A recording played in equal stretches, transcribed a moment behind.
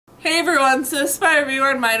Hey everyone, so this is my review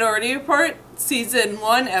on Minority Report, Season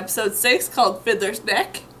 1, Episode 6, called Fiddler's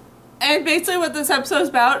Neck. And basically what this episode is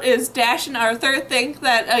about is Dash and Arthur think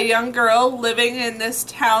that a young girl living in this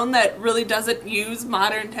town that really doesn't use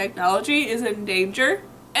modern technology is in danger.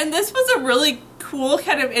 And this was a really cool,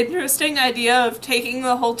 kind of interesting idea of taking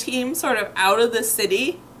the whole team sort of out of the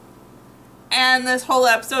city. And this whole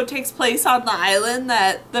episode takes place on the island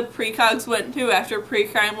that the precogs went to after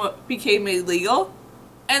pre-crime became illegal.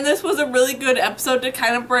 And this was a really good episode to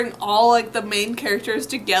kind of bring all like the main characters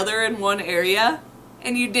together in one area.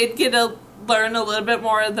 And you did get to learn a little bit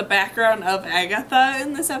more of the background of Agatha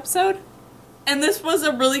in this episode. And this was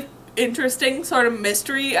a really interesting sort of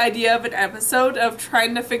mystery idea of an episode of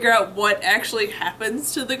trying to figure out what actually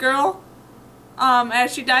happens to the girl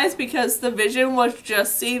as she dies, because the vision was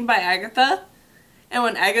just seen by Agatha. And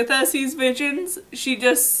when Agatha sees visions, she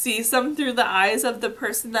just sees them through the eyes of the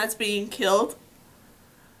person that's being killed.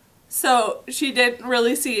 So she didn't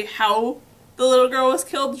really see how the little girl was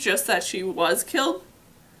killed, just that she was killed.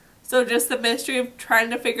 So just the mystery of trying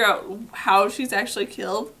to figure out how she's actually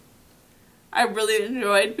killed, I really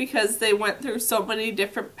enjoyed, because they went through so many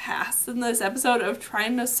different paths in this episode of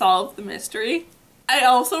trying to solve the mystery. I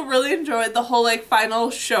also really enjoyed the whole like final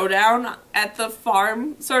showdown at the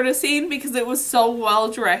farm sort of scene, because it was so well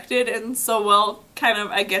directed and so well kind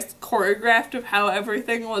of, I guess, choreographed of how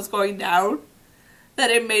everything was going down, that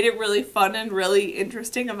it made it really fun and really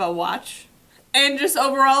interesting of a watch. And just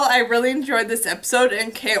overall, I really enjoyed this episode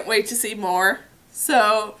and can't wait to see more.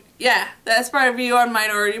 So yeah, that's my review on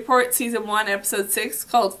Minority Report Season 1, Episode 6,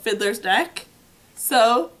 called Fiddler's Neck.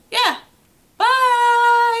 So yeah, bye!